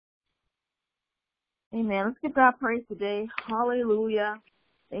Amen. Let's give God praise today. Hallelujah.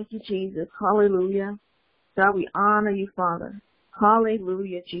 Thank you, Jesus. Hallelujah. God, we honor you, Father.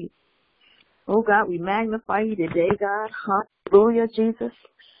 Hallelujah, Jesus. Oh, God, we magnify you today, God. Hallelujah, Jesus.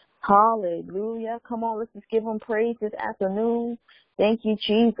 Hallelujah. Come on, let's just give him praise this afternoon. Thank you,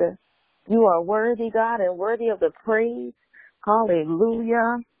 Jesus. You are worthy, God, and worthy of the praise.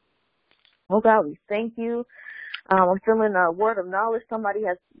 Hallelujah. Oh, God, we thank you. I'm feeling a word of knowledge. Somebody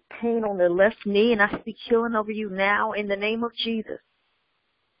has pain on their left knee, and I speak healing over you now in the name of Jesus.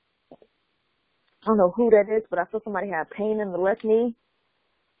 I don't know who that is, but I feel somebody have pain in the left knee.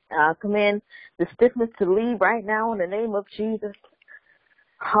 Command the stiffness to leave right now in the name of Jesus.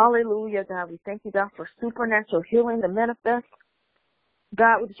 Hallelujah, God. We thank you, God, for supernatural healing to manifest.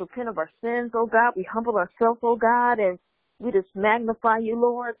 God, we just repent of our sins, oh God. We humble ourselves, oh God, and we just magnify you,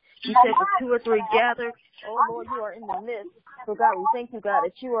 Lord. You said with 2 or 3 gathered, oh Lord, you are in the midst. So God, we thank you, God,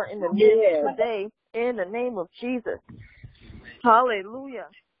 that you are in the midst today in the name of Jesus. Hallelujah.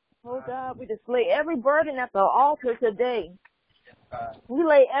 Oh God, we just lay every burden at the altar today. We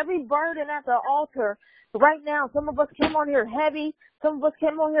lay every burden at the altar right now. Some of us came on here heavy. Some of us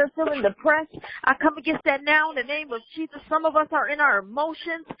came on here feeling depressed. I come against that now in the name of Jesus. Some of us are in our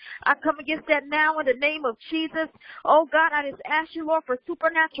emotions. I come against that now in the name of Jesus. Oh, God, I just ask you, Lord, for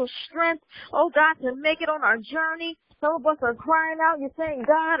supernatural strength. Oh, God, to make it on our journey. Some of us are crying out. You're saying,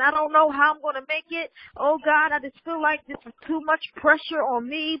 God, I don't know how I'm going to make it. Oh, God, I just feel like this is too much pressure on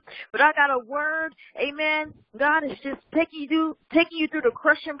me. But I got a word. Amen. God is just taking you through the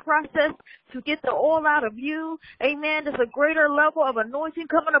crushing process to get the oil out of you. Amen. There's a greater level of anointing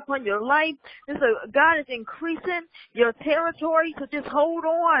coming upon your life. God is increasing your territory. So just hold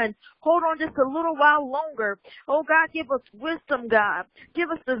on. Hold on just a little while longer. Oh, God, give us wisdom, God.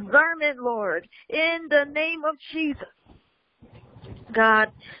 Give us discernment, Lord, in the name of Jesus.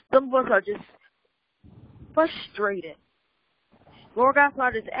 God, some of us are just frustrated. Lord God, so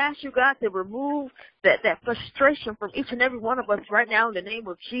I just ask you, God, to remove that frustration from each and every one of us right now in the name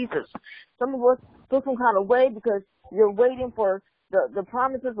of Jesus. Some of us feel some kind of way because you're waiting for the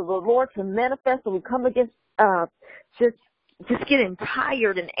promises of the Lord to manifest, so we come against just getting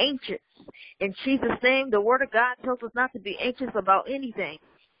tired and anxious. In Jesus' name, the Word of God tells us not to be anxious about anything,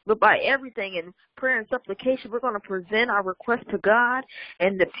 but by everything in prayer and supplication, we're going to present our request to God,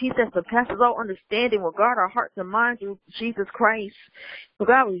 and the peace that surpasses all understanding will guard our hearts and minds through Jesus Christ. So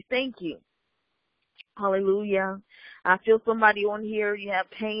God, we thank you. Hallelujah. I feel somebody on here, you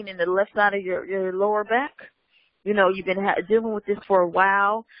have pain in the left side of your lower back. You know, you've been dealing with this for a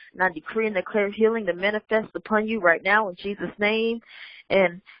while, and I decree and declare healing to manifest upon you right now in Jesus' name.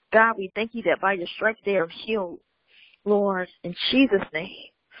 And God, we thank you that by your stripes they are healed, Lord, in Jesus' name.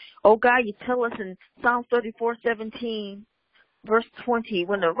 Oh, God, you tell us in Psalm 34:17, verse 20,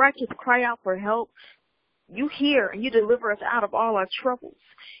 when the righteous cry out for help, you hear and you deliver us out of all our troubles.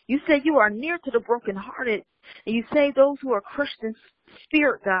 You say you are near to the brokenhearted, and you save those who are crushed in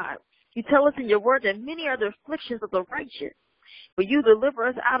spirit, God. You tell us in your word that many are the afflictions of the righteous, but you deliver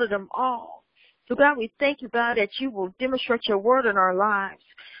us out of them all. So, God, we thank you, God, that you will demonstrate your word in our lives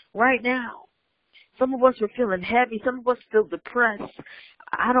right now. Some of us are feeling heavy. Some of us feel depressed.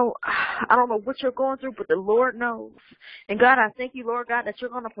 I don't know what you're going through, but the Lord knows. And God, I thank you, Lord God, that you're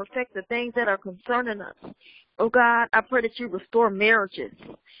going to perfect the things that are concerning us. Oh God, I pray that you restore marriages.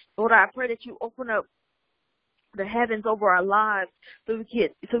 Lord, I pray that you open up the heavens over our lives so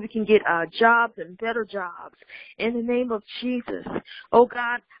we can get jobs and better jobs in the name of Jesus. Oh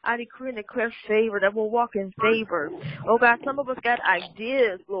God, I decree and declare favor, that we'll walk in favor. Oh God, some of us got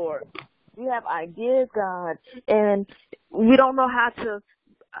ideas, Lord. We have ideas, God, and we don't know how to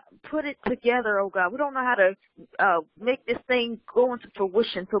put it together, oh God. We don't know how to make this thing go into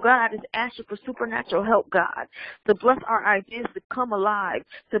fruition. So God, I just ask you for supernatural help, God, to bless our ideas to come alive,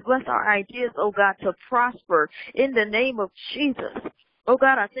 to bless our ideas, oh God, to prosper in the name of Jesus. Oh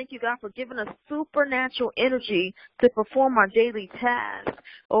God, I thank you, God, for giving us supernatural energy to perform our daily tasks,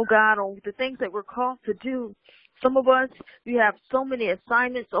 oh God, on the things that we're called to do. Some of us, we have so many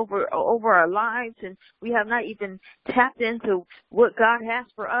assignments over our lives, and we have not even tapped into what God has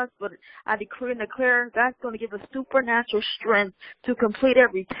for us. But I decree and declare God's going to give us supernatural strength to complete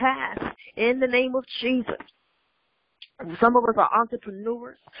every task in the name of Jesus. Some of us are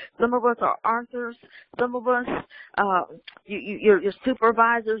entrepreneurs. Some of us are authors. Some of us, you're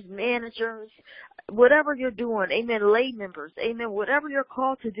supervisors, managers, whatever you're doing. Amen. Lay members. Amen. Whatever you're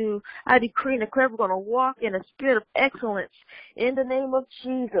called to do, I decree and declare we're going to walk in a spirit of excellence in the name of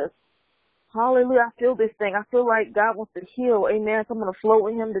Jesus. Hallelujah. I feel this thing. I feel like God wants to heal. Amen. So I'm going to flow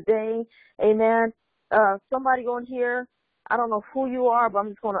with him today. Amen. Somebody on here, I don't know who you are, but I'm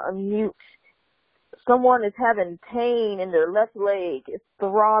just going to unmute Someone is having pain in their left leg. It's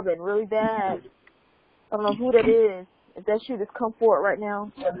throbbing really bad. I don't know who that is. If that's you, just come forward right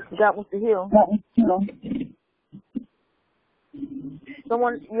now. God wants to heal.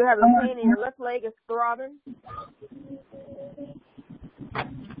 Someone, you're having pain in your left leg. It's throbbing.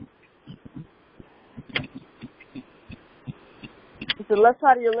 It's the left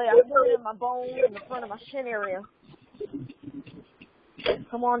side of your leg. I feel it in my bone in the front of my shin area.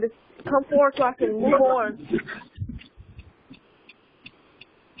 Come on, just come forward so I can move on.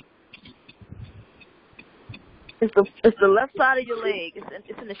 It's the left side of your leg.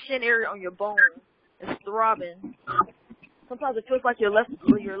 It's in the shin area on your bone. It's throbbing. Sometimes it feels like your left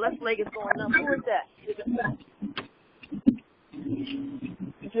leg is going numb. Who is that?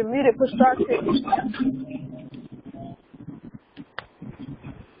 If you're muted, push star 6.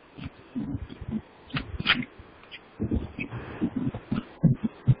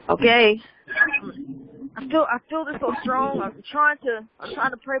 Okay. I feel this so strong. I'm trying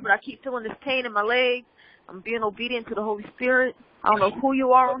to pray, but I keep feeling this pain in my leg. I'm being obedient to the Holy Spirit. I don't know who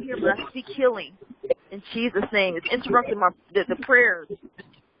you are on here, but I speak healing in Jesus' name. It's interrupting the prayers.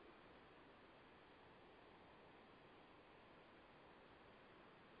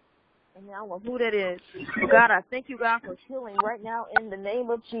 And I don't know who that is. But God, I thank you, God, for healing right now in the name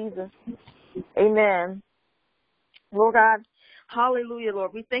of Jesus. Amen. Lord God, hallelujah,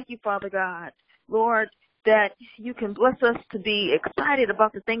 Lord. We thank you, Father God. Lord, that you can bless us to be excited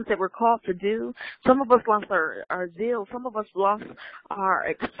about the things that we're called to do. Some of us lost our zeal. Some of us lost our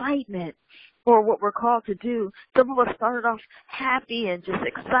excitement for what we're called to do. Some of us started off happy and just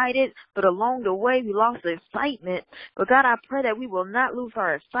excited, but along the way we lost the excitement. But God, I pray that we will not lose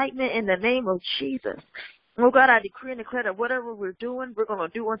our excitement in the name of Jesus. Oh God, I decree and declare that whatever we're doing, we're going to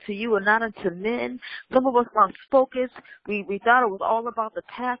do unto you and not unto men. Some of us lost focus. We thought it was all about the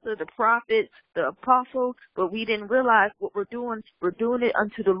pastor, the prophet, the apostle, but we didn't realize what we're doing it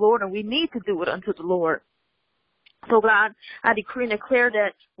unto the Lord, and we need to do it unto the Lord. So God, I decree and declare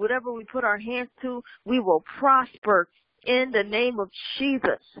that whatever we put our hands to, we will prosper in the name of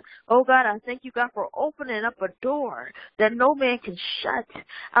Jesus. Oh God, I thank you, God, for opening up a door that no man can shut.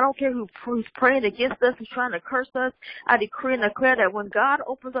 I don't care who's praying against us, who's trying to curse us. I decree and declare that when God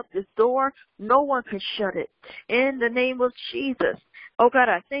opens up this door, no one can shut it. In the name of Jesus. Oh God,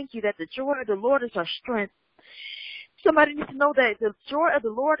 I thank you that the joy of the Lord is our strength. Somebody needs to know that the joy of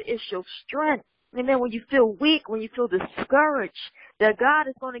the Lord is your strength. Amen. When you feel weak, when you feel discouraged, that God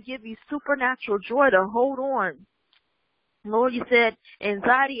is going to give you supernatural joy to hold on. Lord, you said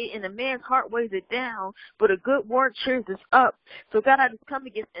anxiety in a man's heart weighs it down, but a good word cheers us up. So God, I just come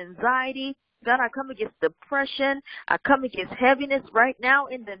against anxiety. God, I come against depression. I come against heaviness right now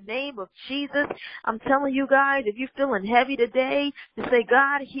in the name of Jesus. I'm telling you guys, if you're feeling heavy today, to say,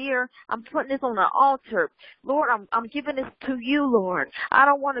 God, here, I'm putting this on the altar. Lord, I'm giving this to you, Lord. I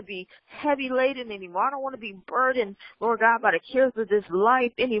don't want to be heavy laden anymore. I don't want to be burdened, Lord God, by the cares of this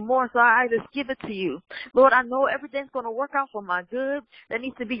life anymore. So I just give it to you. Lord, I know everything's going to work out for my good. That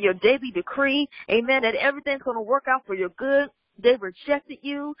needs to be your daily decree. Amen. That everything's going to work out for your good. They rejected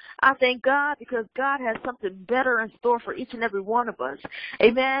you. I thank God because God has something better in store for each and every one of us.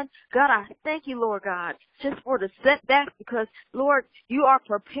 Amen. God, I thank you, Lord God, just for the setbacks because, Lord, you are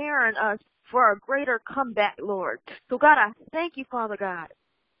preparing us for a greater comeback, Lord. So, God, I thank you, Father God,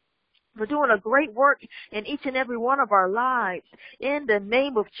 for doing a great work in each and every one of our lives. In the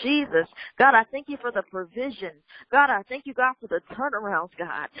name of Jesus. God, I thank you for the provision. God, I thank you, God, for the turnarounds,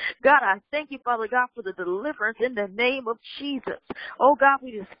 God. God, I thank you, Father God, for the deliverance in the name of Jesus. Oh, God,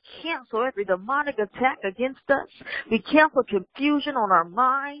 we just cancel every demonic attack against us. We cancel confusion on our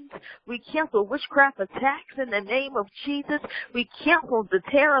minds. We cancel witchcraft attacks in the name of Jesus. We cancel the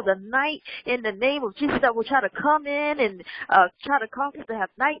terror of the night in the name of Jesus that will try to come in and try to cause us to have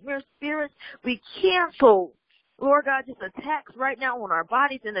nightmares. Spirits, we cancel, Lord God, just attacks right now on our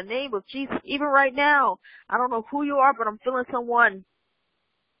bodies in the name of Jesus. Even right now, I don't know who you are, but I'm feeling someone,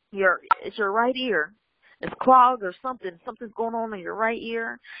 it's your right ear. It's clogged or something. Something's going on in your right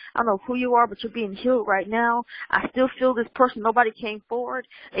ear. I don't know who you are, but you're being healed right now. I still feel this person. Nobody came forward.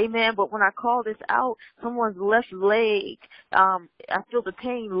 Amen. But when I call this out, someone's left leg, I feel the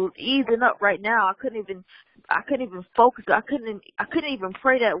pain easing up right now. I couldn't even focus. I couldn't even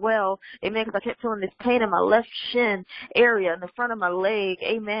pray that well. Amen. Because I kept feeling this pain in my left shin area in the front of my leg.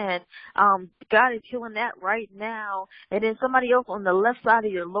 Amen. God is healing that right now. And then somebody else on the left side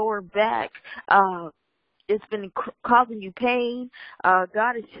of your lower back, it's been causing you pain,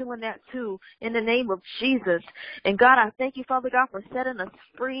 God is healing that too in the name of Jesus. And God, I thank you, Father God, for setting us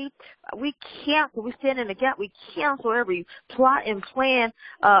free. We stand in the gap. We cancel every plot and plan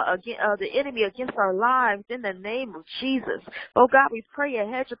the enemy against our lives in the name of Jesus. Oh God, we pray a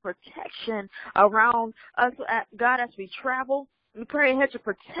hedge of protection around us, God, as we travel. We pray a hedge of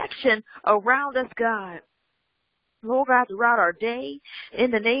protection around us, God. Lord God, throughout our day,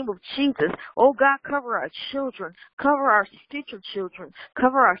 in the name of Jesus. Oh God, cover our children, cover our future children,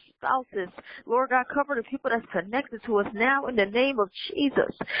 cover our spouses. Lord God, cover the people that's connected to us now in the name of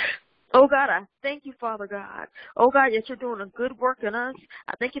Jesus. Oh God, I thank you, Father God. Oh God, that you're doing a good work in us.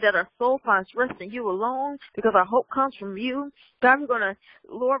 I thank you that our soul finds rest in you alone because our hope comes from you. God, we're going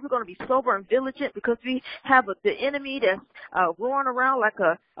to be sober and vigilant because we have the enemy that's roaring around like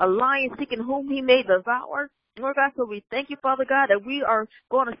a lion seeking whom he may devour. Lord God, so we thank you, Father God, that we are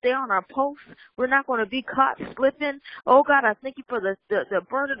going to stay on our posts. We're not going to be caught slipping. Oh, God, I thank you for the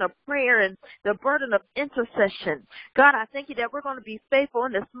burden of prayer and the burden of intercession. God, I thank you that we're going to be faithful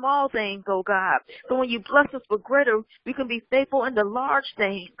in the small things, oh, God. So when you bless us with greater, we can be faithful in the large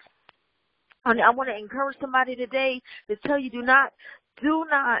things. I want to encourage somebody today to tell you do not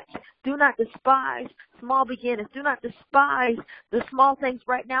despise small beginnings. Do not despise the small things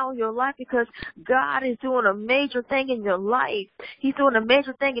right now in your life because God is doing a major thing in your life. He's doing a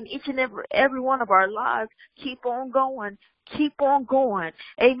major thing in each and every one of our lives. Keep on going. Keep on going.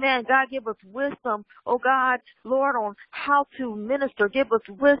 Amen. God, give us wisdom, oh God, Lord, on how to minister. Give us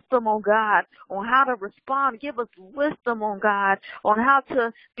wisdom, oh God, on how to respond. Give us wisdom, oh God, on how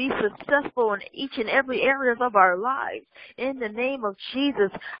to be successful in each and every area of our lives. In the name of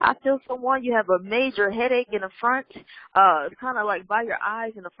Jesus, I feel someone, you have a major headache in the front. It's kind of like by your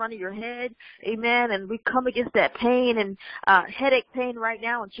eyes in the front of your head. Amen. And we come against that pain and headache pain right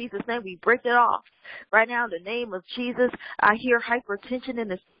now in Jesus' name. We break it off. Right now, in the name of Jesus, I hear hypertension in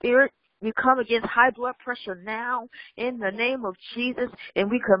the spirit. We come against high blood pressure now in the name of Jesus, and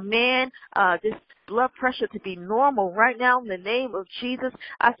we command this blood pressure to be normal right now in the name of Jesus.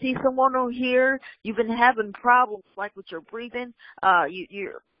 I see someone on here, you've been having problems like with your breathing.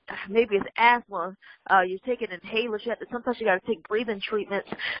 You're maybe it's asthma, you're taking inhalers, sometimes you got to take breathing treatments,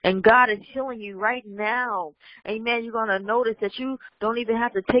 and God is healing you right now. Amen. You're going to notice that you don't even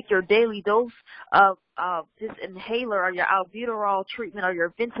have to take your daily dose of this inhaler or your albuterol treatment or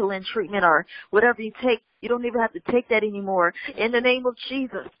your Ventolin treatment or whatever you take. You don't even have to take that anymore in the name of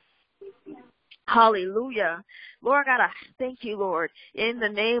Jesus. Hallelujah. Lord God, I thank you, Lord, in the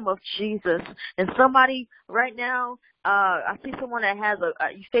name of Jesus. And somebody right now, I see someone that has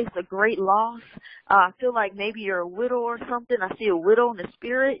you face a great loss. I feel like maybe you're a widow or something. I see a widow in the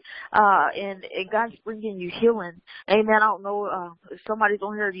spirit, and God's bringing you healing. Amen. I don't know, if somebody's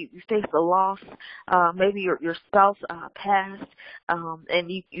on here, you face a loss. Maybe your spouse, passed, and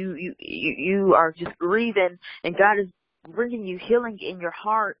you are just grieving, and God is bringing you healing in your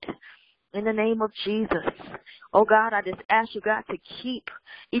heart. In the name of Jesus. Oh God, I just ask you, God, to keep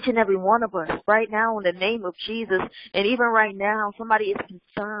each and every one of us right now in the name of Jesus. And even right now, somebody is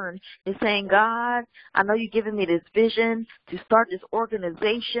concerned. They're saying, God, I know you've given me this vision to start this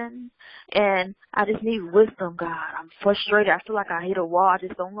organization, and I just need wisdom, God. I'm frustrated. I feel like I hit a wall. I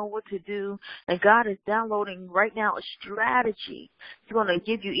just don't know what to do. And God is downloading right now a strategy. He's going to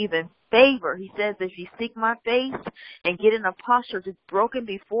give you even favor. He says, if you seek my face and get in a posture just broken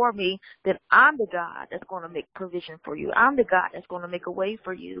before me, then I'm the God that's going to make provision for you. I'm the God that's going to make a way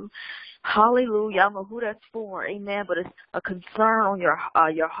for you. Hallelujah. I don't know who that's for. Amen. But it's a concern on your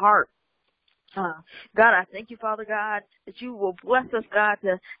heart. God, I thank you, Father God, that you will bless us, God,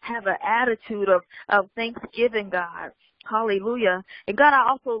 to have an attitude of thanksgiving, God. Hallelujah. And God, I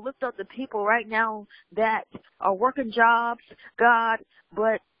also lift up the people right now that are working jobs, God,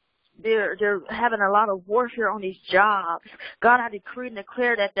 but they're having a lot of warfare on these jobs. God, I decree and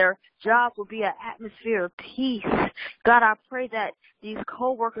declare that their jobs will be an atmosphere of peace. God, I pray that these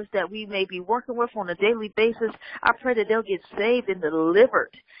co-workers that we may be working with on a daily basis, I pray that they'll get saved and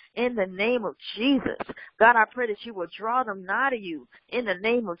delivered in the name of Jesus. God, I pray that you will draw them nigh to you in the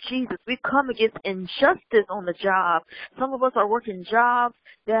name of Jesus. We come against injustice on the job. Some of us are working jobs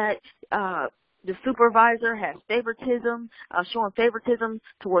that the supervisor has favoritism, showing favoritism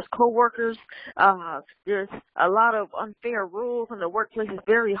towards coworkers. There's a lot of unfair rules, and the workplace is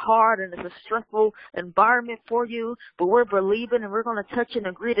very hard, and it's a stressful environment for you. But we're believing, and we're going to touch and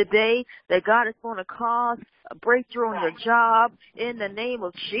agree today that God is going to cause a breakthrough on your job in the name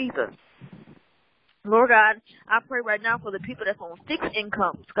of Jesus. Lord God, I pray right now for the people that's on fixed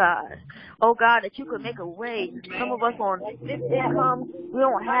incomes, God. Oh, God, that you could make a way. Some of us on fixed income, we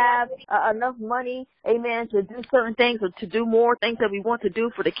don't have enough money, amen, to do certain things or to do more things that we want to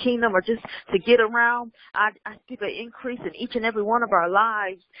do for the kingdom or just to get around. I speak an increase in each and every one of our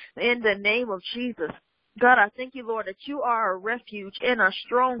lives in the name of Jesus. God, I thank you, Lord, that you are a refuge and a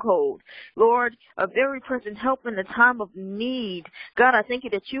stronghold. Lord, a very present help in the time of need. God, I thank you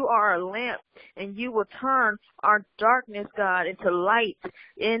that you are a lamp and you will turn our darkness, God, into light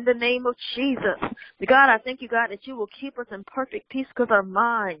in the name of Jesus. God, I thank you, God, that you will keep us in perfect peace because our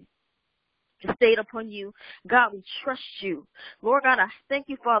mind is stayed upon you. God, we trust you. Lord God, I thank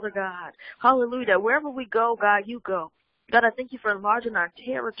you, Father God. Hallelujah. That wherever we go, God, you go. God, I thank you for enlarging our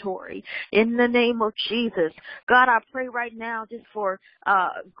territory in the name of Jesus. God, I pray right now just for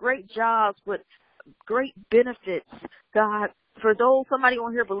great jobs with great benefits, God. For those, somebody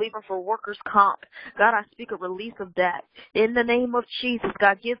on here believing for workers' comp, God, I speak a release of that. In the name of Jesus,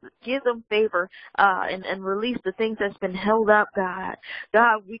 God, give them favor and release the things that's been held up, God.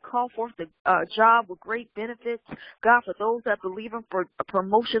 God, we call forth the job with great benefits. God, for those that believe in for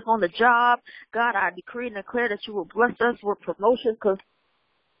promotions on the job, God, I decree and declare that you will bless us with promotions because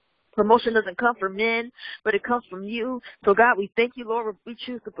promotion doesn't come from men, but it comes from you. So, God, we thank you, Lord. We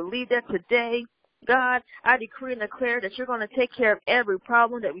choose to believe that today. God, I decree and declare that you're going to take care of every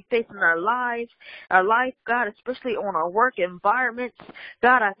problem that we face in our life, God, especially on our work environments.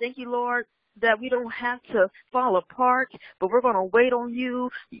 God, I thank you, Lord, that we don't have to fall apart, but we're going to wait on you.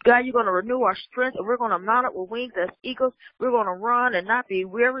 God, you're going to renew our strength, and we're going to mount up with wings as eagles. We're going to run and not be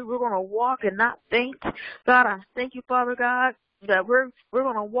weary. We're going to walk and not faint. God, I thank you, Father God, that we're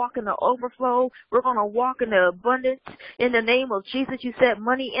going to walk in the overflow. We're going to walk in the abundance. In the name of Jesus, you said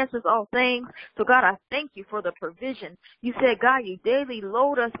money answers all things. So, God, I thank you for the provision. You said, God, you daily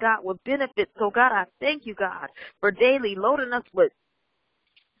load us, God, with benefits. So, God, I thank you, God, for daily loading us with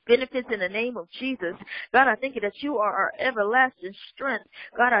benefits in the name of Jesus. God, I thank you that you are our everlasting strength.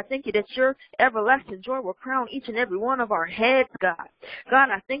 God, I thank you that your everlasting joy will crown each and every one of our heads, God. God,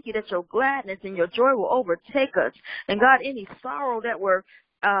 I thank you that your gladness and your joy will overtake us. And God, any sorrow that we're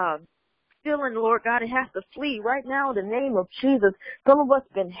feeling, Lord God, it has to flee right now in the name of Jesus. Some of us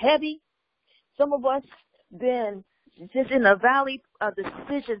been heavy. Some of us been just in a valley of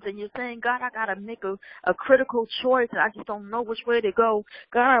decisions, and you're saying, God, I got to make a critical choice, and I just don't know which way to go.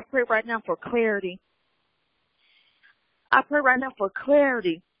 God, I pray right now for clarity. I pray right now for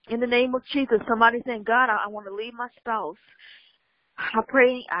clarity in the name of Jesus. Somebody saying, God, I want to leave my spouse. I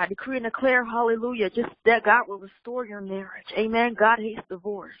pray, I decree and declare, hallelujah, just that God will restore your marriage. Amen. God hates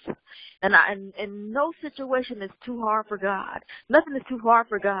divorce. And no situation is too hard for God. Nothing is too hard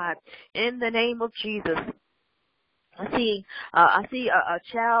for God. In the name of Jesus. I see a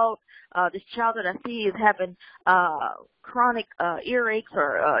child, this child that I see is having, chronic, earaches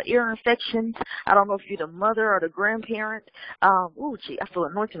or, ear infections. I don't know if you're the mother or the grandparent. I feel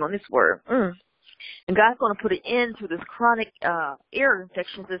anointing on this word. And God's going to put an end to this chronic, ear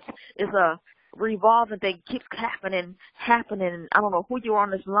infections. It's a revolving thing, keeps happening. I don't know who you are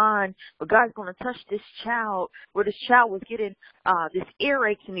on this line, but God's going to touch this child where this child was getting this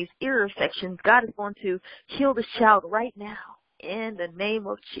earaches and these ear infections. God is going to heal this child right now in the name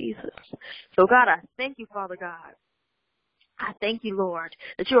of Jesus. So God, I thank you, Father God. I thank you, Lord,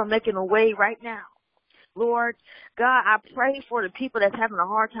 that you are making a way right now. Lord, God, I pray for the people that's having a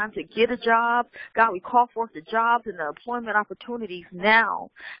hard time to get a job. God, we call forth the jobs and the employment opportunities now.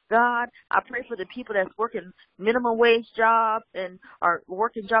 God, I pray for the people that's working minimum wage jobs and are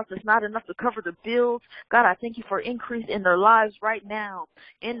working jobs that's not enough to cover the bills. God, I thank you for increase in their lives right now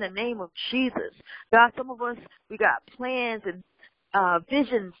in the name of Jesus. God, some of us, we got plans and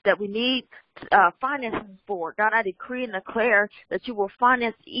visions that we need finances for. God, I decree and declare that you will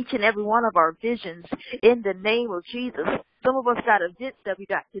finance each and every one of our visions in the name of Jesus. Some of us got events that we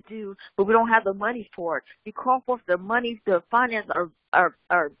got to do, but we don't have the money for it. We call forth the money to finance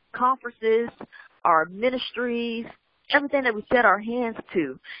our conferences, our ministries, everything that we set our hands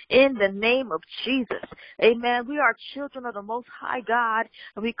to in the name of Jesus. Amen. We are children of the Most High God,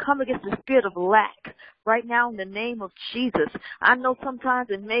 and we come against the spirit of lack right now in the name of Jesus. I know sometimes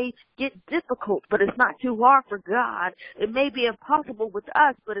it may get difficult, but it's not too hard for God. It may be impossible with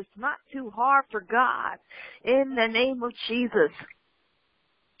us, but it's not too hard for God in the name of Jesus.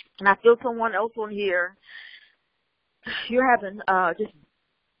 And I feel someone else on here. You're having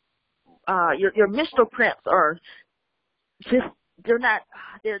your menstrual cramps are just,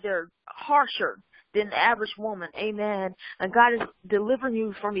 they're harsher than the average woman. Amen. And God is delivering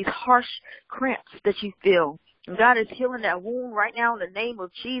you from these harsh cramps that you feel. And God is healing that wound right now in the name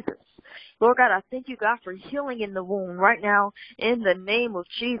of Jesus. Lord God, I thank you, God, for healing in the wound right now in the name of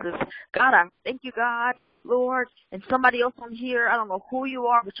Jesus. God, I thank you, God, Lord, and somebody else on here, I don't know who you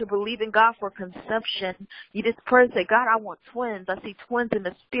are, but you believe in God for conception. You just pray and say, God, I want twins. I see twins in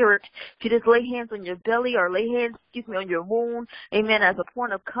the spirit. If you just lay hands on your belly or lay hands, on your wound, amen, as a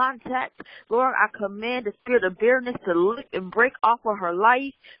point of contact, Lord, I command the spirit of barrenness to lift and break off of her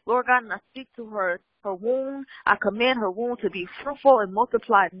life. Lord God, and I speak to her wound. I command her wound to be fruitful and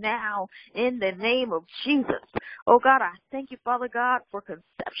multiplied now in the name of Jesus. Oh God, I thank you, Father God, for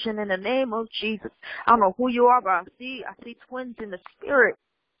conception in the name of Jesus. I don't know who you are, but I see twins in the spirit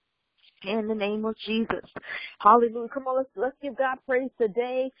in the name of Jesus. Hallelujah. Come on, let's give God praise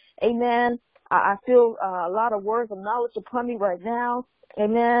today. Amen. I feel a lot of words of knowledge upon me right now.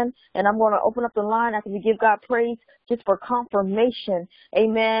 Amen. And I'm going to open up the line after we give God praise just for confirmation.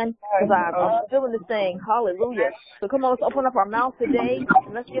 Amen. Because I'm feeling this thing. Hallelujah. So come on, let's open up our mouth today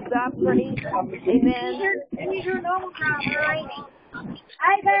and let's give God praise. Amen.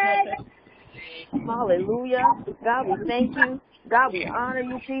 Hallelujah. God, we thank you. God, we honor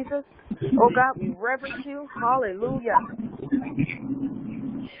you, Jesus. Oh, God, we reverence you. Hallelujah.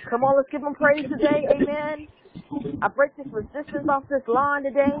 Come on, let's give him praise today. Amen. I break this resistance off this line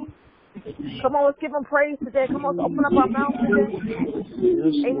today. Come on, let's give him praise today. Come on, let's open up our mouth today.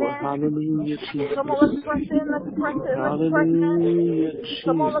 Amen. Hallelujah, Jesus. Come on, let's press in, let's press in, let's press in.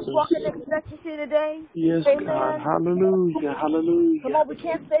 Come on, let's walk in expectancy today. Yes, Amen. God. Hallelujah, hallelujah. Come on, we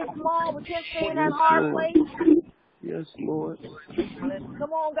can't stay small. We can't stay in that hard place. Yes, Lord.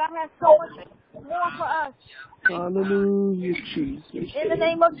 Come on, God has so much more for us. Hallelujah, Jesus. In the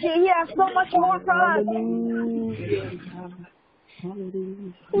name of Jesus, He has so much more for us.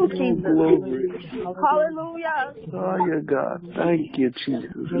 Hallelujah. Oh, Jesus. Glory. Hallelujah. Oh, yeah, God. Thank you,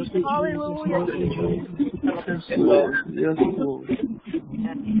 Jesus. Hallelujah, Jesus. Yes, Lord. Yes, Lord.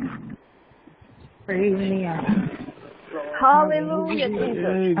 Praise me out. Hallelujah, Jesus.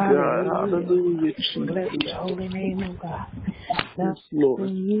 Hey, God. Hallelujah, Jesus. Bless your holy name, O God. Yes, Lord.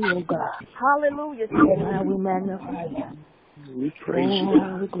 You, O God. Hallelujah, Oh, Jesus. how we magnify you. We praise Oh, you.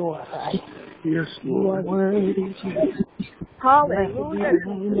 how we glorify you. Yes, You are Lord. worthy, Jesus. Hallelujah. Blessed be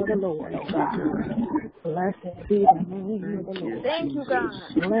the name of the Lord, O God. Blessed be the name of the Lord. Thank you, God.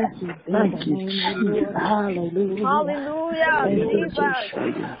 Blessed be the name of the Lord. Hallelujah. Hallelujah, Thank you, Jesus.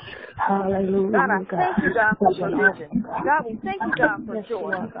 Hallelujah. God, I thank you, God, for Such an provision. awesome God. God, we thank you, God, for Yes, you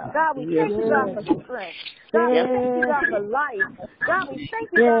joy. are, God. God, we thank you, God, for strength. God, we thank you, God, for life. God, we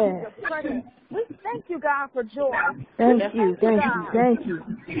thank you, God, for your presence. We thank you, God, for joy. Thank you.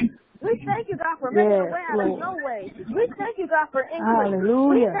 We thank you, God, for making a way out of no way. We thank you, God, for increase. Hallelujah.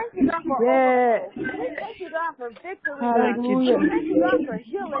 We thank you, God, for overflow. We thank you, God, for victory, God. Hallelujah. We thank you, God, for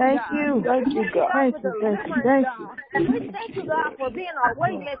healing, Thank God. you. We thank you, God, for deliverance, Thank you. God. We thank you, God, for being our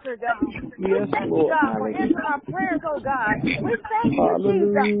way maker, God. We Yes, thank you, Lord. God, for answering our prayers, oh God. We thank you,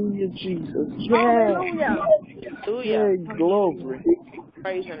 Jesus. Hallelujah, Jesus. Hallelujah. Hey, glory.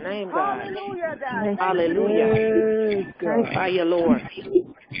 Praise your name, God. Hallelujah, God. Hallelujah. Hey, God. By your Lord.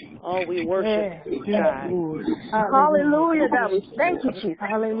 Oh, we worship you, God. Lord. Hallelujah, God. We thank you, Jesus.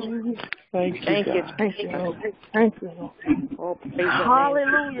 Hallelujah. Thank you, Thank you, God. Thank you, Jesus. Lord. Thank you, Lord. Oh, praise your name.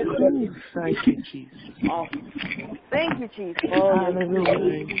 Hallelujah, Jesus. Thank you, Jesus. Awesome. Thank you, Jesus. Oh, yes. Hallelujah.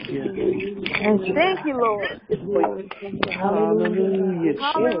 Thank you. Thank you, Lord. Hallelujah,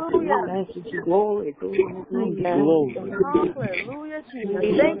 Hallelujah. Thank you, Jesus. Glory, glory, glory. Hallelujah, Jesus.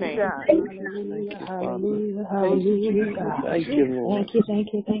 Praise your Thank you, name. God. Hallelujah. Hallelujah. Hallelujah, God. Thank you, Lord.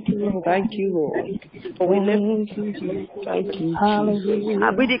 Thank you, Lord. Thank you, Lord. Oh, we lift Thank you, Jesus. Thank you, Jesus.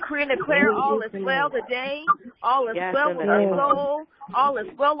 Hallelujah. We decree and declare all is well today. All is yes well in with the our name of soul. All is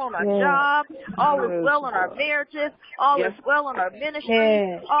well on our Yes. job. All is Yes, well on our God. marriages. All Yes. is well on our ministry.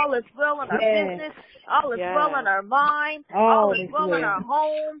 Yes. All is well on our Yes. business. All is well in our mind. All is well in our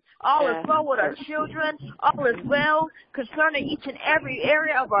home. All is Yes. well with our children. All is well concerning each and every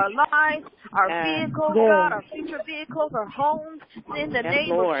area of our lives, our vehicles, God, our future vehicles, our homes. In the Yes, name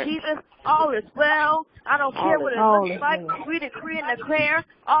Lord. of Jesus, all is well. I don't care what it looks like. We decree and declare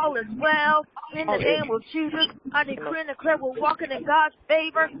all is well. In the name of Jesus, I decree and declare we're walking in God's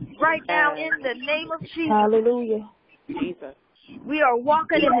favor right now in the name of Jesus. Hallelujah. Jesus. We are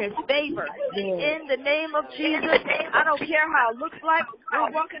walking in His favor. In the name of Jesus, I don't care how it looks like.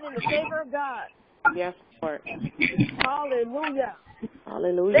 We're walking in the favor of God. Yes, Lord. Hallelujah.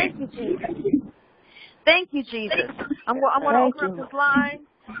 Hallelujah. Thank you, Jesus. Thank you, Jesus. I'm going to open up this line.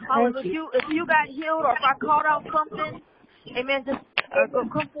 Hallelujah. If you got healed or if I called out something, amen, just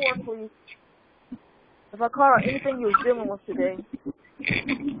come forward, please. If I called out anything you were dealing with today.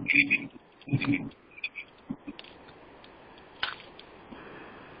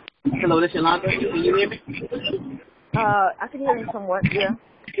 Hello, this is Yolanda. Can you hear me? I can hear you somewhat, yeah.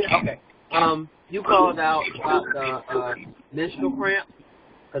 Okay. You called out about the menstrual cramp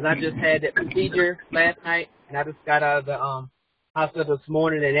because I just had that procedure last night, and I just got out of the hospital this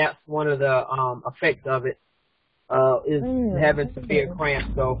morning, and that's one of the effects of it is having severe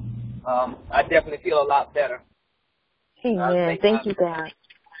cramps. So I definitely feel a lot better. Amen. Thank you, God.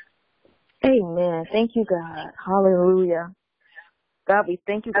 Amen. Thank you, God. Hallelujah. God, we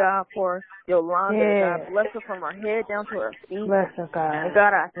thank you, God, for Yolanda. Yes. God, bless her from her head down to her feet. Bless her, God. And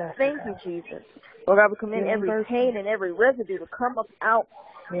God, I thank you, Jesus. Lord God, we command Yes. every pain and every residue to come up out.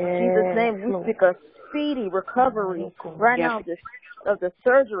 Yes. In Jesus' name, we speak a speedy recovery right now of the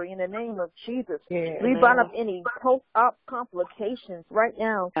surgery in the name of Jesus. Yes. We bind up any post-op complications right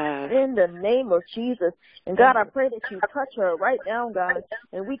now in the name of Jesus. And God, I pray that you touch her right now, God.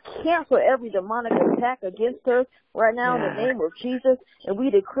 And we cancel every demonic attack against her right now in the name of Jesus. And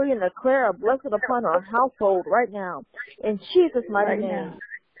we decree and declare a blessing upon our household right now. In Jesus' mighty name.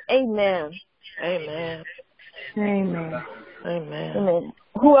 Amen. Amen. Amen. Amen. Amen.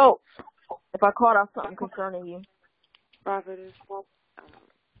 Who else? If I called out something concerning you. Prophetess,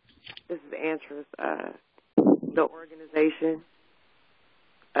 this is Antris, the organization.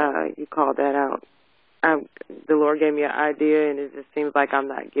 You called that out. The Lord gave me an idea, and it just seems like I'm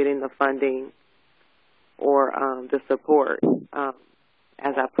not getting the funding or the support as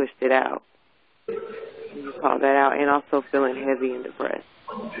I pushed it out. You called that out, and also feeling heavy and depressed.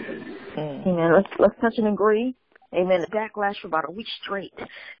 Amen. Let's touch and agree. Amen. The backlash for about a week straight.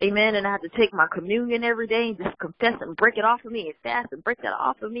 Amen. And I had to take my communion every day and just confess and break it off of me and fast and break that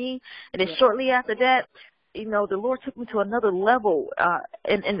off of me. And then shortly after that, you know, the Lord took me to another level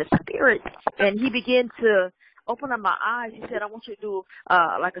in the spirit, and he began to open up my eyes. He said, I want you to do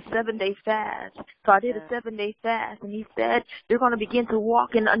like a 7-day fast. So I did a 7-day fast, and he said, you're going to begin to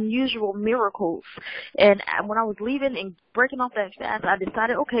walk in unusual miracles. And when I was leaving and breaking off that fast, I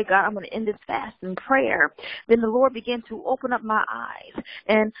decided, okay, God, I'm going to end this fast in prayer. Then the Lord began to open up my eyes,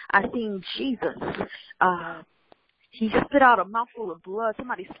 and I seen Jesus. He spit out a mouthful of blood.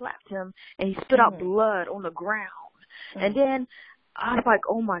 Somebody slapped him, and he spit out blood on the ground. And then I was like,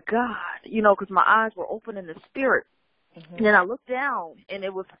 oh, my God, you know, because my eyes were open in the spirit. And then I looked down, and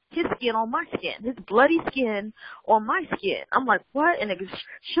it was his skin on my skin, his bloody skin on my skin. I'm like, what? And it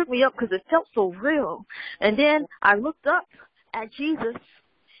shook me up because it felt so real. And then I looked up at Jesus,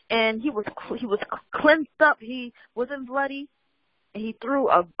 and he was cleansed up. He wasn't bloody. And he threw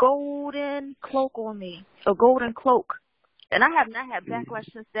a golden cloak on me, a golden cloak. And I have not had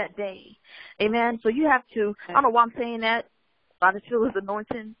backlash since that day. Amen. So you have to, I don't know why I'm saying that, but I just feel his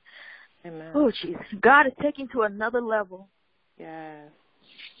anointing. Amen. Oh, Jesus. God is taking to another level. Yes.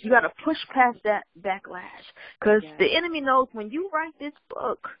 You got to push past that backlash. Because the enemy knows when you write this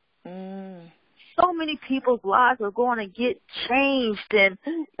book, so many people's lives are going to get changed, and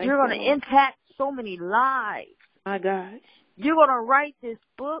you're going to impact so many lives. My God. You're going to write this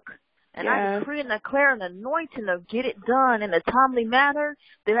book, and I decree and declare an anointing to get it done in a timely manner.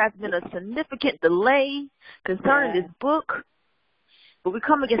 There has been a significant delay concerning this book, but we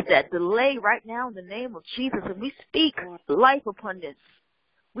come against that delay right now in the name of Jesus, and we speak life upon this.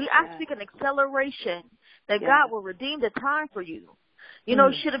 I speak an acceleration that God will redeem the time for you. You know,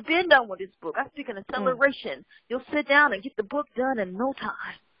 you should have been done with this book. I speak an acceleration. You'll sit down and get the book done in no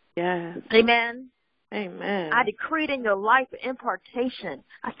time. Yes. Amen. Amen. I decreed in your life impartation.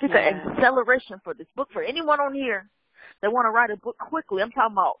 I speak an acceleration for this book. For anyone on here that want to write a book quickly, I'm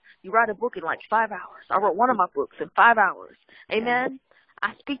talking about you write a book in like 5 hours. I wrote one of my books in 5 hours. Amen.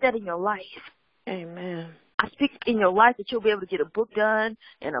 I speak that in your life. Amen. I speak in your life that you'll be able to get a book done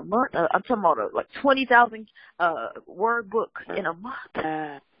in a month. I'm talking about like 20,000 word book in a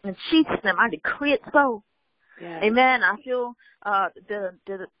month. In Jesus' name, I decree it so. Amen. I feel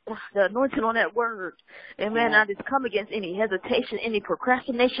the anointing on that word. Amen. I just come against any hesitation, any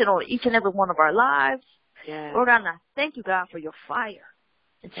procrastination on each and every one of our lives. Lord God, and I thank you, God, for your fire.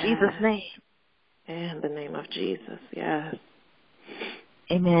 In Jesus' name. In the name of Jesus, yes.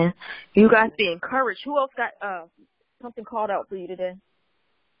 Amen. You guys be encouraged. Who else got something called out for you today?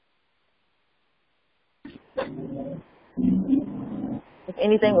 If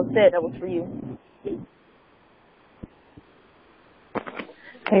anything was said, that was for you.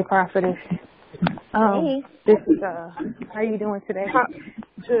 Hey, Prophetess. Hey. This is, how you doing today?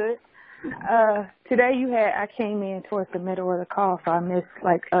 Good. Today I came in towards the middle of the call, so I missed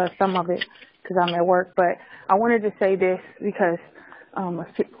like some of it because I'm at work. But I wanted to say this because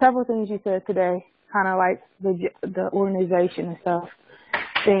several things you said today, kind of like the organization and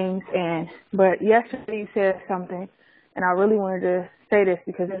things. But yesterday you said something, and I really wanted to say this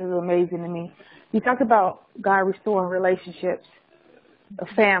because this is amazing to me. You talked about God restoring relationships, a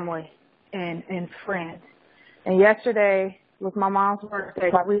family, and friends. And yesterday was my mom's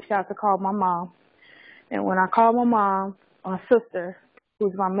birthday. I reached out to call my mom. And when I called my mom, my sister,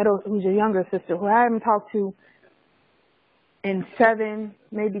 who's your younger sister, who I haven't talked to in 7,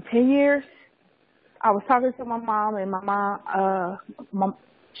 maybe 10 years, I was talking to my mom, and my mom,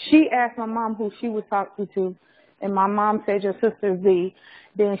 she asked my mom who she was talking to, and my mom said, your sister Z.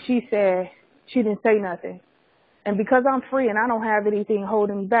 Then she said she didn't say nothing. And because I'm free and I don't have anything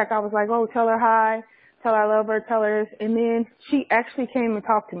holding me back, I was like, oh, tell her hi, tell her I love her, tell her this. And then she actually came and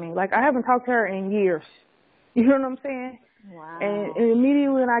talked to me. Like, I haven't talked to her in years. You know what I'm saying? Wow. And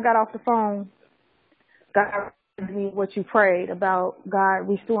immediately when I got off the phone, God told me what you prayed about God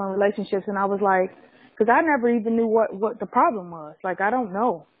restoring relationships. And I was like, because I never even knew what the problem was. Like, I don't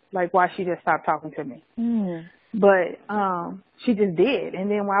know, like, why she just stopped talking to me. Mm. But she just did. And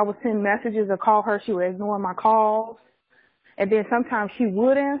then when I would send messages or call her, she would ignore my calls. And then sometimes she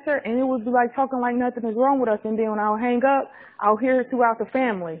would answer, and it would be like talking like nothing is wrong with us. And then when I would hang up, I'll hear it throughout the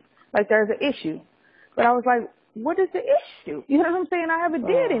family, like there's an issue. But I was like, what is the issue? You know what I'm saying? I haven't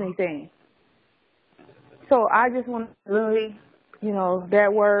did anything. So I just want to really,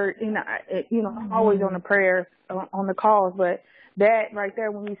 that word, I'm always on the prayers, on the calls, but that right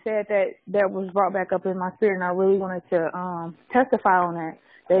there, when you said that was brought back up in my spirit, and I really wanted to testify on that.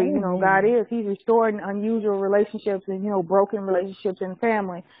 That, God He's restoring unusual relationships and, broken relationships in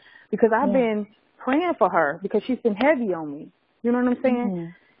family. Because I've been praying for her because she's been heavy on me. You know what I'm saying? Mm-hmm.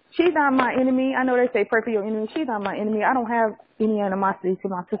 She's not my enemy. I know they say pray for your enemy. She's not my enemy. I don't have any animosity to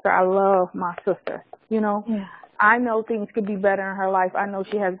my sister. I love my sister, Yeah. I know things could be better in her life. I know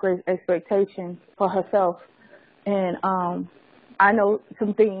she has great expectations for herself. And I know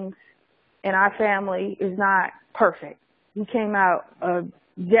some things in our family is not perfect. We came out a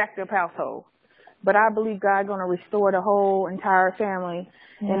jacked up household. But I believe God's going to restore the whole entire family.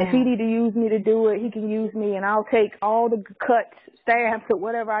 Yeah. And if he need to use me to do it, he can use me. And I'll take all the cuts, stabs, or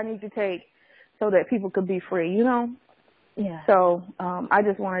whatever I need to take so that people could be free, Yeah. So I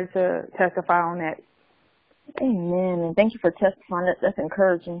just wanted to testify on that. Amen. And thank you for testifying. That's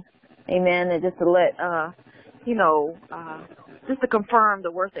encouraging. Amen. And just to let, just to confirm the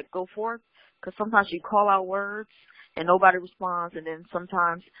words that go forth, because sometimes you call out words and nobody responds, and then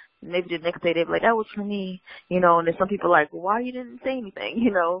sometimes maybe the next day they're like, that was for me, and then some people are like, well, why you didn't say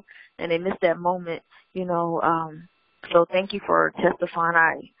anything, and they miss that moment, so thank you for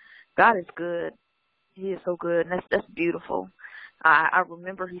testifying. God is good. He is so good, and that's beautiful. I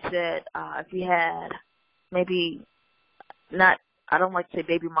remember he said if he had maybe not, I don't like to say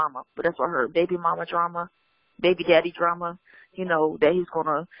baby mama, but that's what I heard, baby mama drama, baby daddy drama, that he's going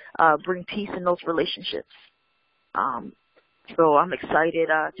to bring peace in those relationships. So I'm excited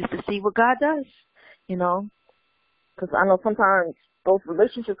just to see what God does, because I know sometimes those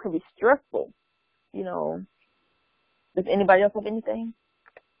relationships can be stressful, Does anybody else have anything?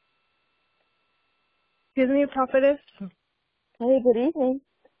 Excuse me, prophetess. Hey, good evening.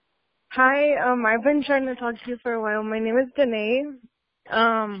 Hi, I've been trying to talk to you for a while. My name is Danae.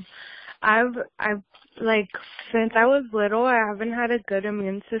 I've like, since I was little, I haven't had a good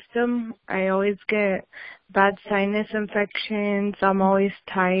immune system. I always get bad sinus infections. I'm always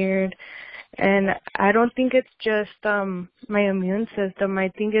tired. And I don't think it's just my immune system. I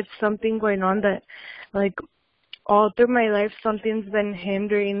think it's something going on that, like, all through my life, something's been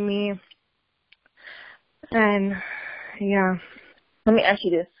hindering me. And, yeah. Let me ask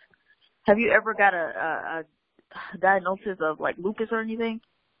you this. Have you ever got a diagnosis of, like, lupus or anything?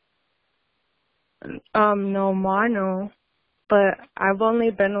 No, mono. But I've only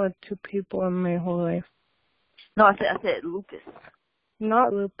been with 2 people in my whole life. No, I said lupus.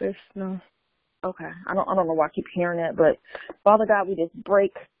 Not lupus, no. Okay. I don't know why I keep hearing that, but Father God, we just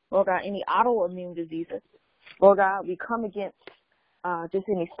break, Lord God, any autoimmune diseases. Lord God, we come against just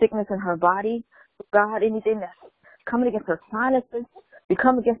any sickness in her body. God, anything that's coming against her sinuses, we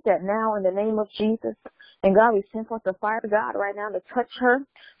come against that now in the name of Jesus. And God, we send forth the fire of God right now to touch her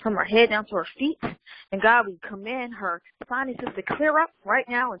from her head down to her feet. And God, we command her sinuses to clear up right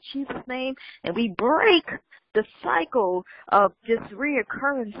now in Jesus' name. And we break the cycle of just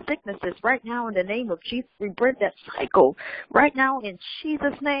reoccurring sicknesses right now in the name of Jesus. We break that cycle right now in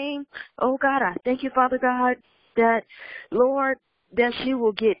Jesus' name. Oh, God, I thank you, Father God, that, Lord, that she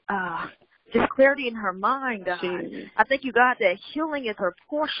will get just clarity in her mind, God. I thank you, God, that healing is her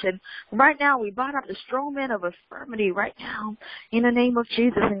portion. Right now, we bind up the strong man of infirmity right now in the name of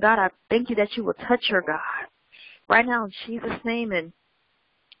Jesus. And, God, I thank you that you will touch her, God, right now in Jesus' name. And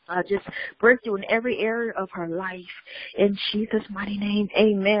just breakthrough in every area of her life. In Jesus' mighty name,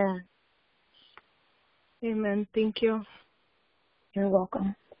 amen. Amen. Thank you. You're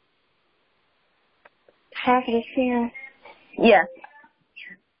welcome. Prophet Sharon, Yes.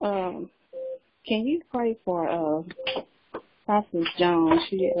 can you pray for Prophet Jones?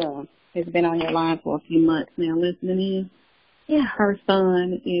 She has been on your line for a few months now listening in. Yeah. Her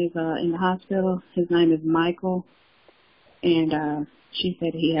son is in the hospital. His name is Michael. And she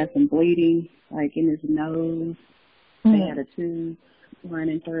said he has some bleeding, like in his nose. They had a tube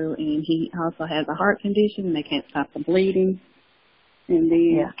running through, and he also has a heart condition, and they can't stop the bleeding. And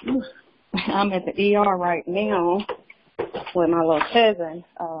then I'm at the ER right now with my little cousin,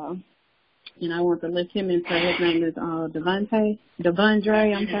 and I want to lift him in prayer. His name is Devondre,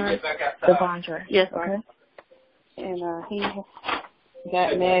 I'm sorry. Devondre. Yes, okay. And he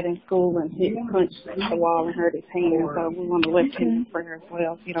got mad in school and punched the wall and hurt his hand, so we want to lift him in prayer as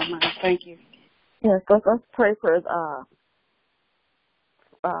well, if you don't mind. Thank you. Yes, let's pray for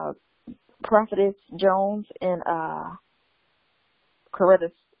Prophetess Jones and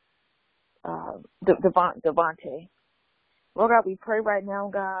Coretta's Devontae. Lord God, we pray right now,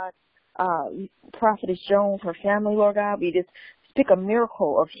 God, Prophetess Jones, her family, Lord God, we just speak a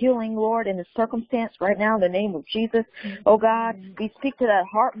miracle of healing, Lord, in the circumstance right now in the name of Jesus. Oh, God, we speak to that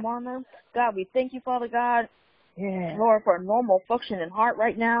heart murmur. God, we thank you, Father God, Lord, for a normal functioning heart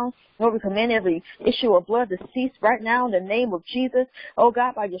right now. Lord, we command every issue of blood to cease right now in the name of Jesus. Oh,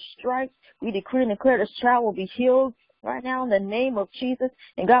 God, by your stripes, we decree and declare this child will be healed right now in the name of Jesus.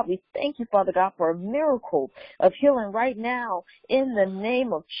 And, God, we thank you, Father God, for a miracle of healing right now in the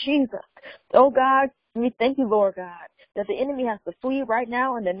name of Jesus. Oh, God, we thank you, Lord God, that the enemy has to flee right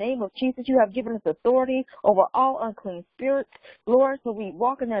now in the name of Jesus. You have given us authority over all unclean spirits, Lord, so we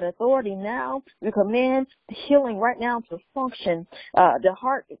walk in that authority now. We command healing right now to function, the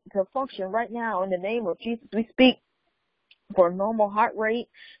heart to function right now in the name of Jesus. We speak for a normal heart rate,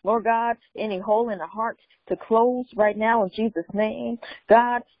 Lord God, any hole in the heart to close right now in Jesus' name.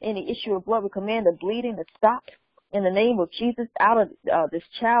 God, any issue of blood, we command the bleeding to stop in the name of Jesus, out of this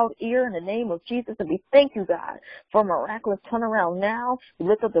child's ear, in the name of Jesus. And we thank you, God, for a miraculous turnaround now. We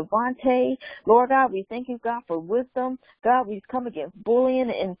lift up Devontae. Lord God, we thank you, God, for wisdom. God, we come against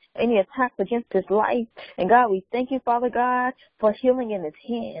bullying and any attacks against his life. And God, we thank you, Father God, for healing in his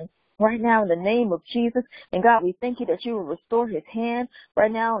hand right now in the name of Jesus. And God, we thank you that you will restore his hand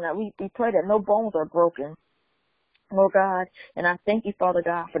right now. And we pray that no bones are broken, Lord God, and I thank you, Father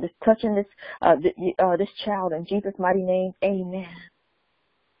God, for this touching this child in Jesus' mighty name. Amen.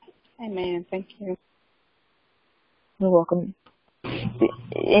 Amen. Thank you. You're welcome.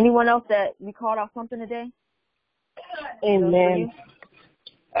 Anyone else that we called out something today? Amen.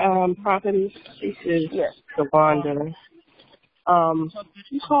 Prophetess, this is Devonda. Did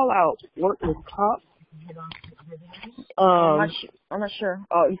you call out workers' comp? I'm not sure.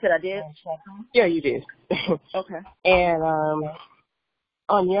 Oh, you said I did? Yeah, you did. Okay. And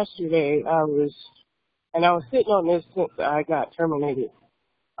on yesterday, I was sitting on this since I got terminated.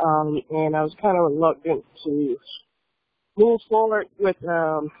 And I was kind of reluctant to move forward with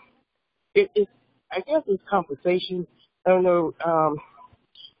I guess it's compensation. I don't know.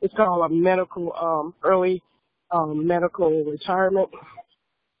 It's called a medical early medical retirement,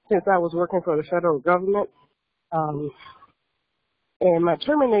 since I was working for the federal government. And my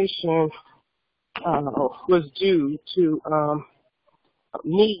termination was due to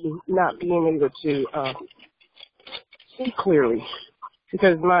me not being able to see clearly,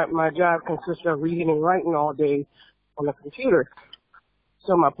 because my job consists of reading and writing all day on the computer.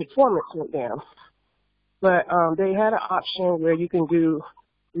 So my performance went down. But they had an option where you can do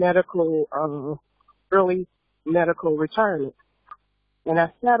medical, early medical retirement. And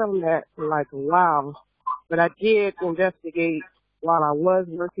I sat on that for like a while, but I did investigate while I was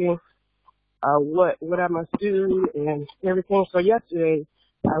working, what I must do and everything. So yesterday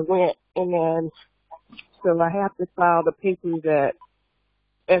I went, and then so I have to file the papers at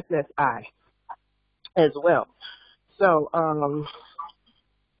SSI as well. So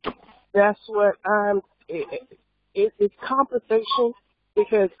that's what it's compensation,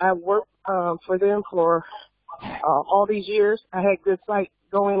 because I worked for them for all these years. I had good sight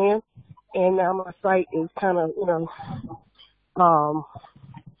going in, and now my sight is kind of,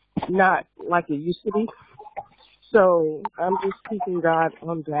 not like it used to be. So I'm just keeping God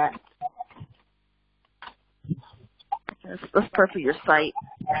on that. Let's pray for your sight.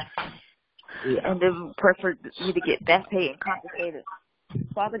 Yeah. And then pray for you to get back pay and compensated.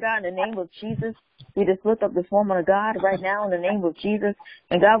 Father God, in the name of Jesus, we just lift up this woman of God right now in the name of Jesus.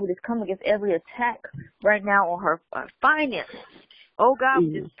 And God, we just come against every attack right now on her finances. Oh, God,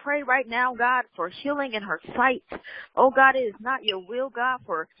 we just pray right now, God, for healing in her sight. Oh, God, it is not your will, God,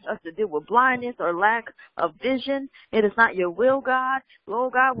 for us to deal with blindness or lack of vision. It is not your will, God.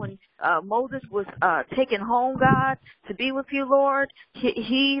 Lord God, when Moses was taken home, God, to be with you, Lord,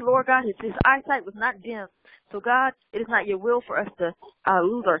 he Lord God, his eyesight was not dim. So, God, it is not your will for us to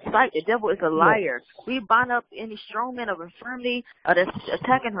lose our sight. The devil is a liar. We bind up any strong man of infirmity that's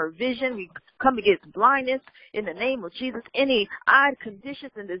attacking her vision. We come against blindness in the name of Jesus. Any eye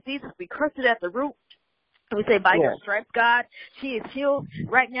conditions and diseases, we curse it at the root. We say, by your stripes, God, she is healed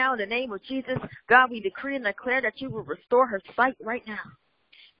right now in the name of Jesus. God, we decree and declare that you will restore her sight right now.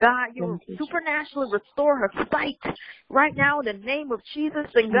 God, you will supernaturally restore her sight right now in the name of Jesus.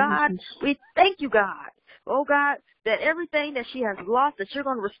 And God, we thank you, God. Oh, God, that everything that she has lost, that you're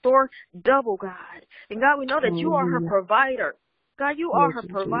going to restore double, God. And, God, we know that you are her provider. God, you are her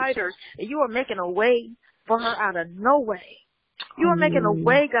provider, and you are making a way for her out of no way. You are making a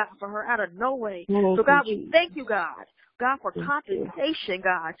way, God, for her out of no way. So, God, we thank you, God. God, for compensation,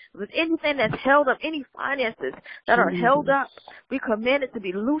 God. With anything that's held up, any finances that are held up, we command it to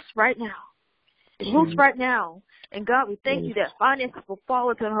be loose right now. Loose right now. And, God, we thank you that finances will fall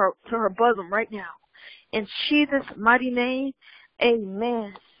into her bosom right now. In Jesus' mighty name,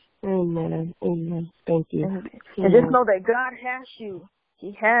 amen. Amen. Amen. Thank you. And just know that God has you.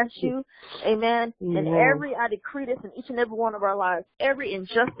 He has you. Amen. And I decree this in each and every one of our lives. Every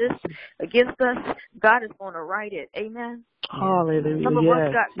injustice against us, God is going to right it. Amen. Hallelujah. Some of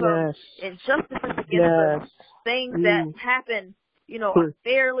us got some injustices against us. Things that happen,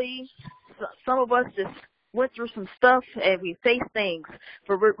 unfairly. Some of us just went through some stuff and we face things.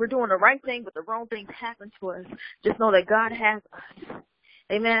 But we're doing the right thing, but the wrong things happen to us. Just know that God has us.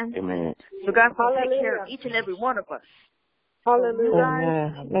 Amen. Amen. So God will take care of each and every one of us. Hallelujah. So you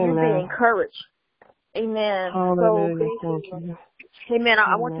guys, you be encouraged. Amen. Hallelujah. So, thank you. amen.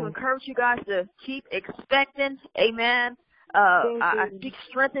 I want to encourage you guys to keep expecting. Amen. I speak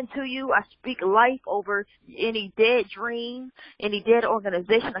strength into you. I speak life over any dead dream, any dead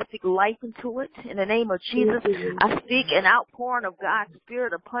organization. I speak life into it in the name of Jesus. I speak an outpouring of God's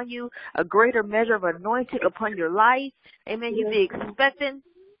Spirit upon you, a greater measure of anointing upon your life. Amen. You be expecting.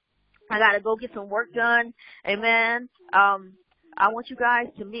 I got to go get some work done. Amen. I want you guys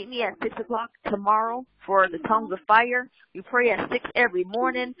to meet me at 6 o'clock tomorrow for the Tongues of Fire. We pray at 6 every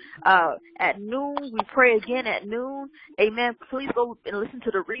morning. At noon, we pray again at noon. Amen. Please go and listen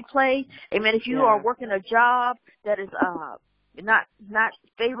to the replay. Amen. If you are working a job that is not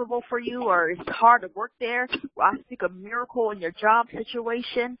favorable for you or it's hard to work there, I speak a miracle in your job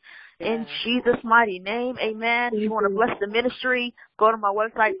situation. In Jesus' mighty name, amen. If you want to bless the ministry, go to my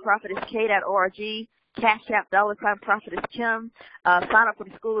website, prophetessk.org. Cash App, $Prophetess Kim. Sign up for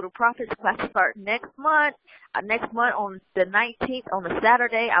the School of the Prophets. Classes start next month. Next month on the 19th, on a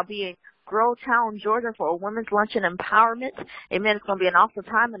Saturday, I'll be in Grovetown, Georgia for a women's luncheon empowerment. Amen. It's going to be an awesome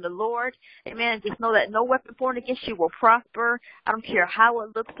time in the Lord. Amen. Just know that no weapon formed against you will prosper. I don't care how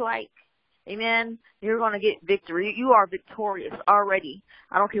it looks like. Amen. You're going to get victory. You are victorious already.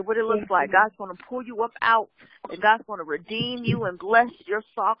 I don't care what it looks like. God's going to pull you up out, and God's going to redeem you and bless your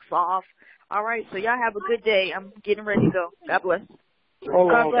socks off. All right, so y'all have a good day. I'm getting ready to go. God bless.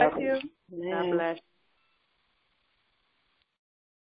 God bless you. God bless.